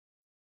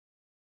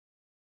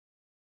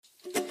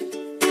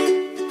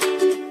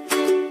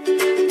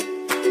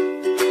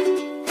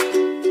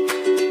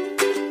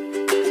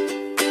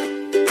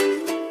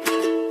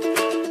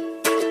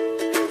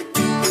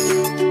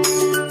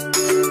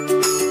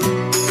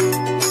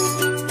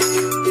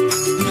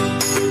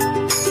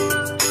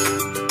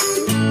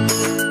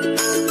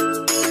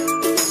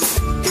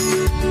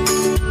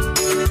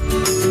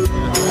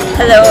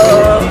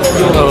Hello.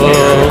 Hello.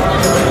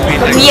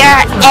 We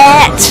are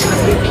at,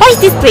 what is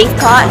this place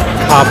called?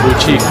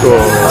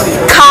 Kabukicho.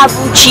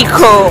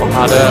 Kabukicho.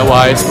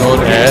 Otherwise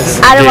known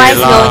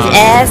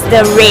as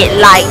The Red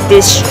Light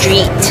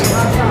District.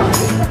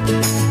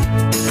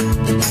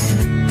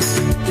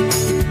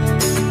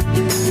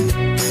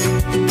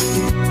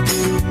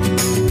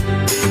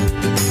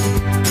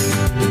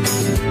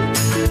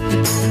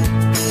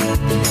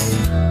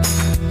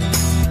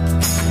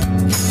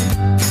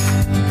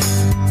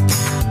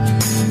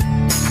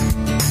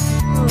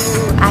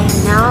 I'm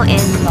now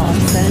in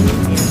Lawson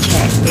and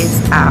check this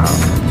out.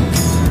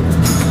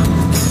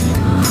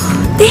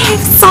 They have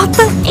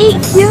salted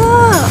egg here!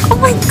 Oh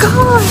my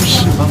gosh!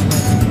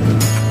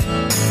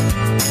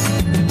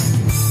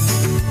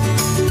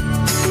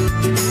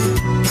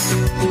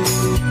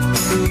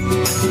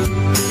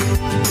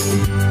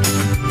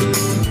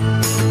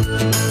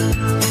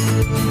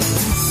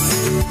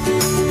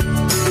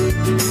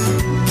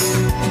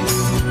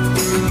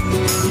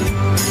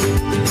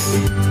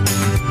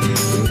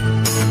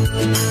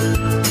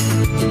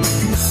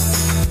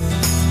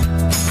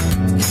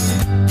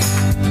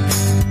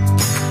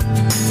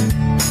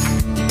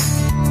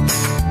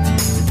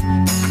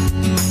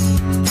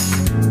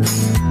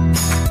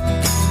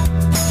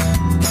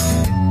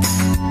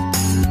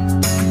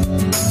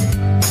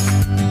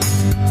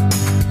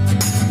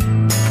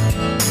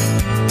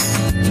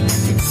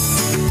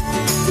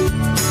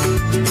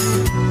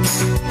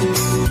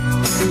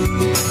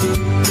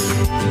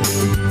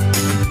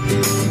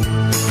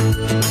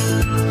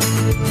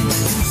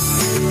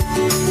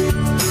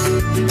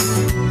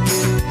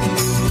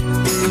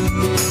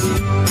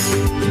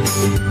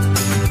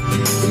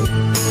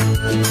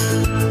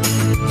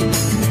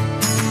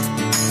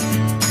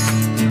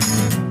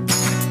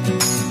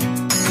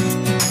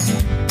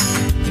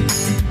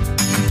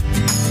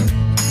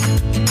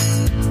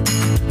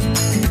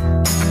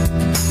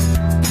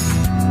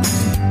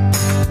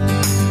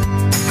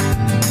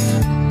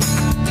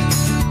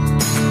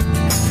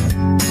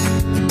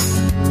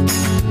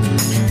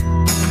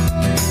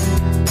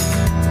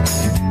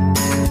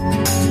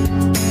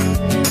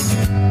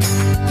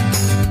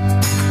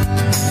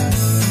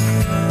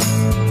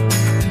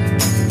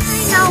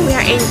 We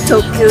are in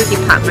Tokyo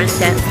department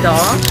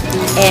store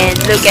and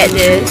look at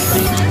this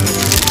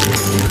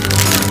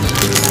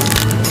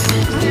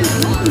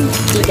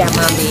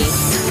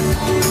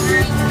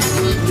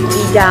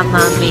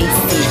edamame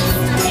seeds.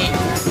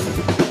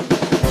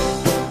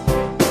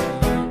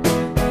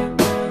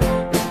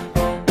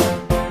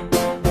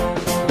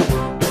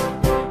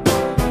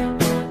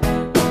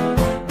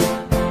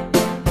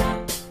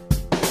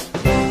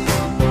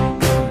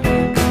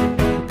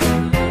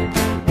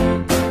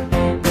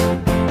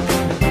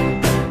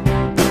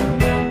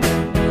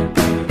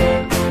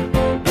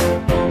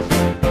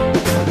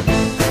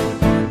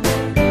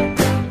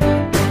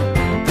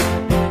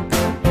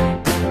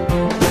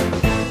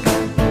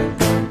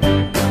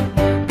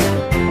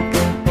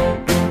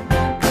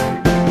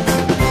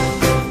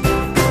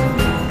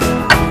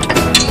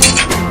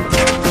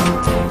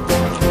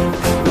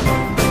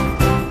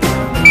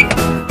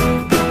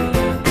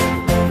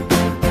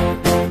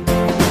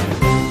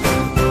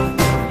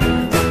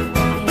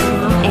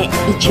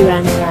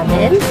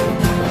 Ramen,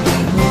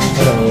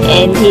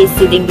 and he's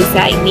sitting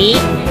beside me.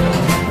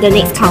 The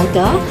next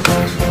counter,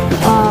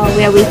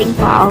 we are waiting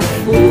for our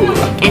food,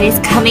 and it's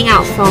coming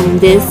out from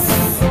this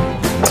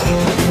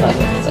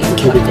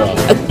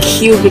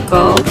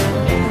cubicle.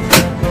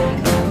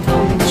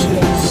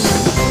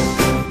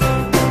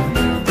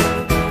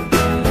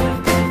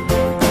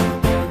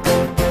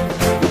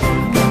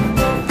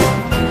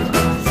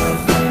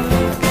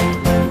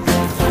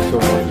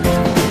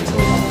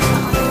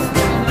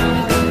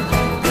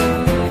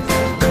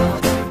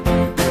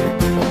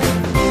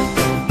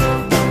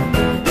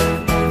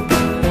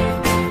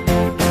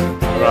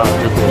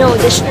 No,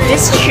 this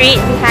street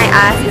behind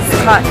us is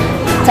called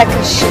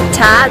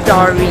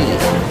Takeshita-dori.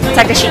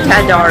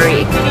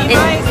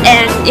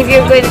 And if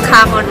you're going to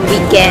come on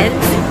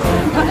weekends,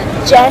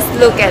 just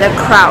look at the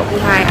crowd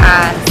behind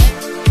us.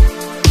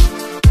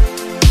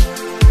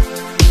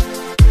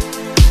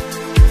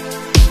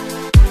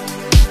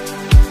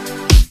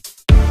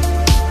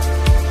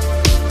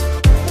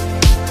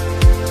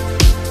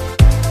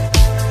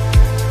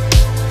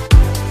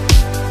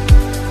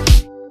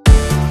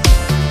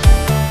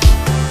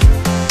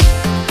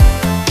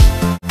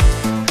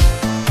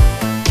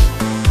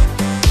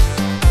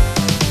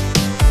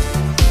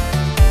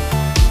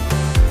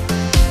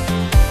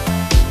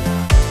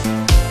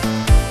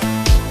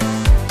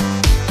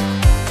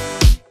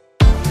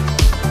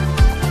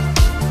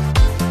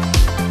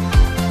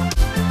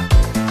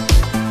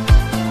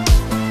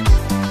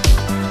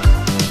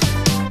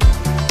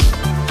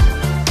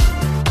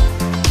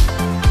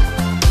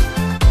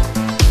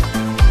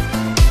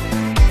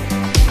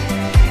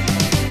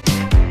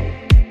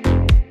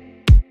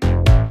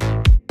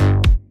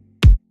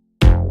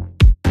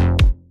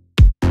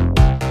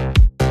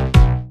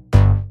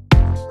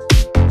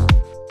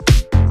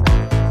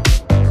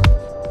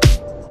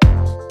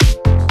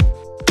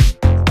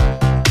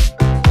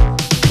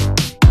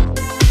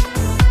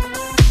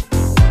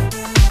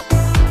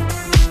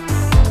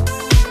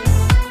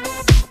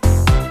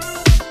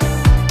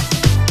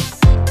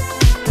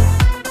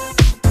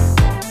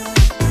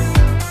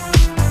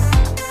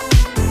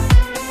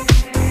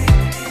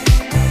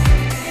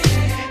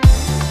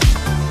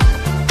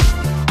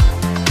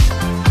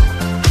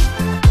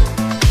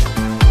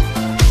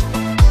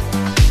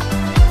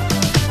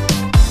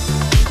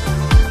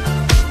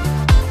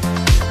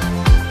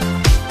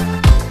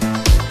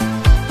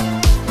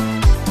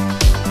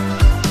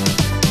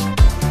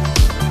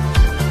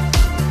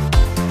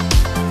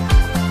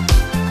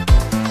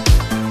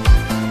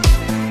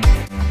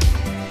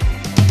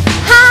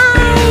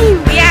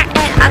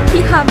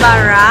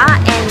 Akihabara,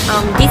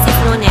 and this is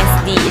known as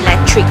the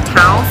electric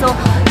town, so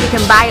you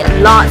can buy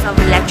lots of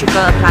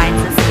electrical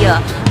appliances here.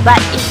 But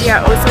if you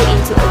are also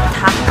into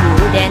otaku,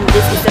 then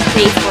this is the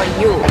place for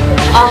you.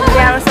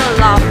 There are also a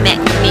lot of maid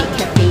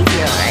cafes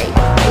here, right?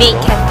 Maid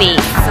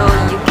cafes, so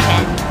you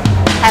can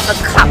have a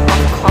cup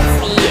of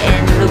coffee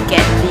and look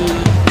at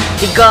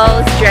the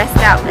girls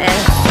dressed up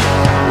as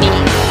maids.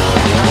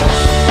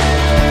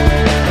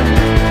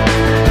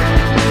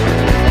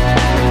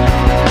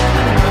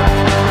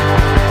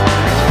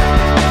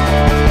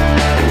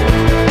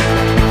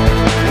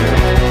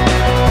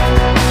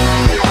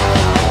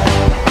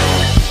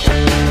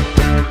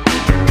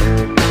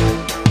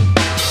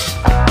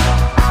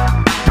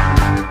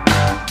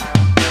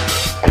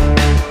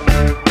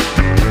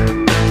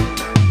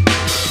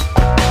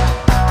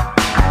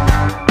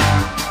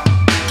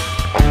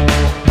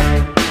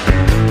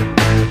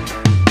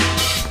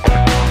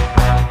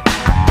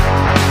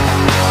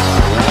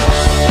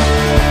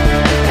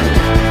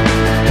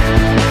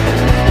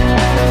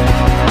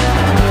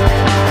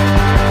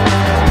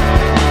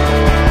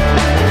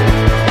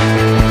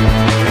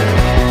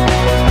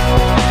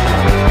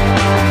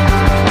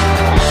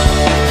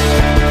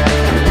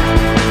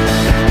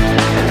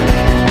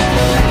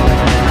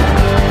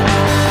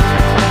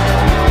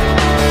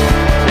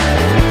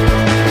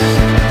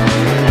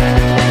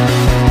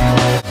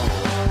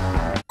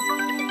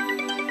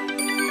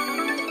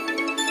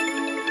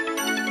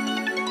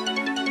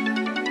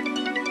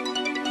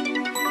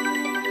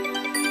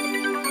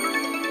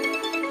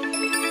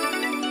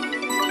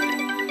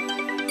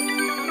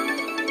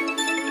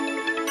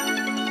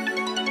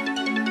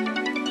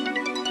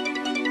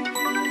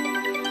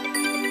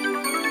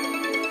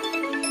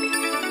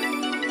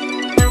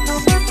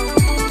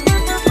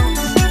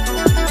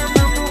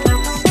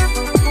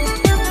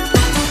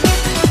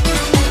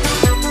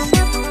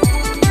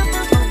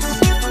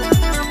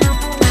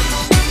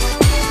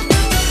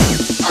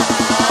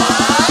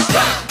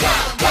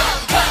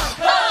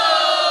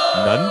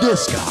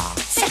 Nandesu ka?